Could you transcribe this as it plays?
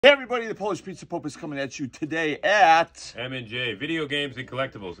Hey everybody, the Polish Pizza Pope is coming at you today at M&J Video Games and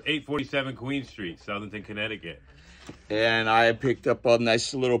Collectibles, 847 Queen Street, Southington, Connecticut. And I picked up a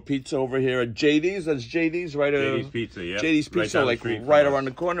nice little pizza over here at JD's. That's JD's, right? JD's Pizza, yeah. JD's Pizza, like right around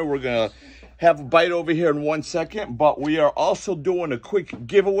the corner. We're going to have a bite over here in 1 second, but we are also doing a quick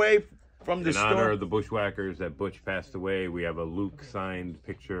giveaway from the store. In honor of the Bushwhackers that Butch passed away, we have a Luke signed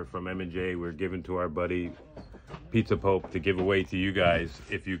picture from M&J we're giving to our buddy Pizza Pope to give away to you guys.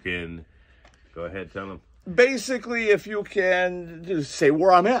 If you can, go ahead, tell them. Basically, if you can, just say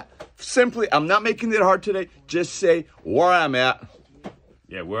where I'm at. Simply, I'm not making it hard today. Just say where I'm at.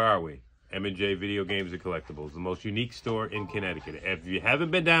 Yeah, where are we? M&J Video Games and Collectibles, the most unique store in Connecticut. If you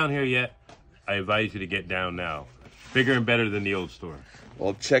haven't been down here yet, I advise you to get down now. Bigger and better than the old store.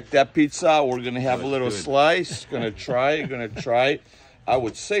 Well, check that pizza out. We're going to have a little slice. Going to try. I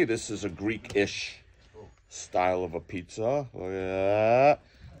would say this is a Greek-ish style of a pizza. Look at that.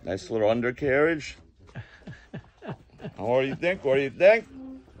 Nice little undercarriage. What do you think? What do you think?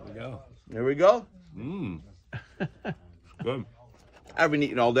 There we go. Here we go. Mmm. Good. I've been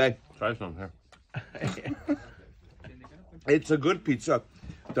eating all day. Try some here. It's a good pizza.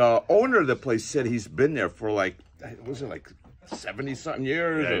 The owner of the place said he's been there for like, was it like 70-something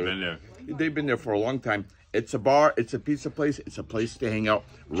years? Yeah, he's been there. They've been there for a long time. It's a bar. It's a pizza place. It's a place to hang out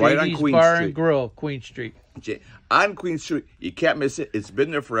right on JD's Queen Bar Street. and Grill, Queen Street. On Queen Street. You can't miss it. It's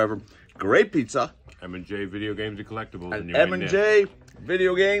been there forever. Great pizza. M&J Video Games and Collectibles. And M&J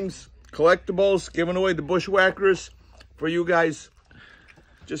Video Games, Collectibles, giving away the Bushwhackers for you guys.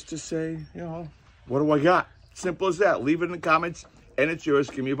 Just to say, you know, what do I got? Simple as that. Leave it in the comments, and it's yours.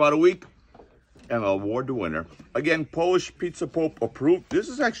 Give me about a week, and I'll award the winner. Again, Polish Pizza Pope approved. This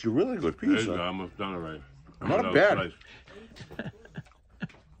is actually really good pizza. I almost done it right. Not bad.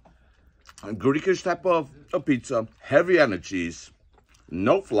 A Greekish type of a pizza, heavy on the cheese,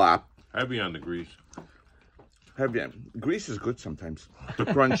 no flop. Heavy on the grease. Heavy on grease is good sometimes. The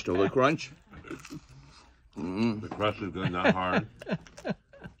crunch though, the crunch. The crust is good, not hard.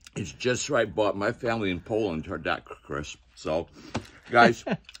 It's just right, but my family in Poland heard that crisp. So, guys,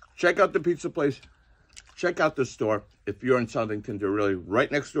 check out the pizza place. Check out the store. If you're in Southington, they're really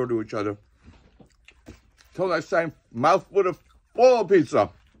right next door to each other. Till next time, mouthful full of pizza.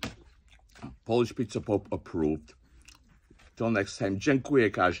 Polish Pizza Pope approved. Till next time,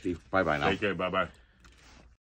 dziękuję każdy. Bye-bye now. Take care, bye-bye.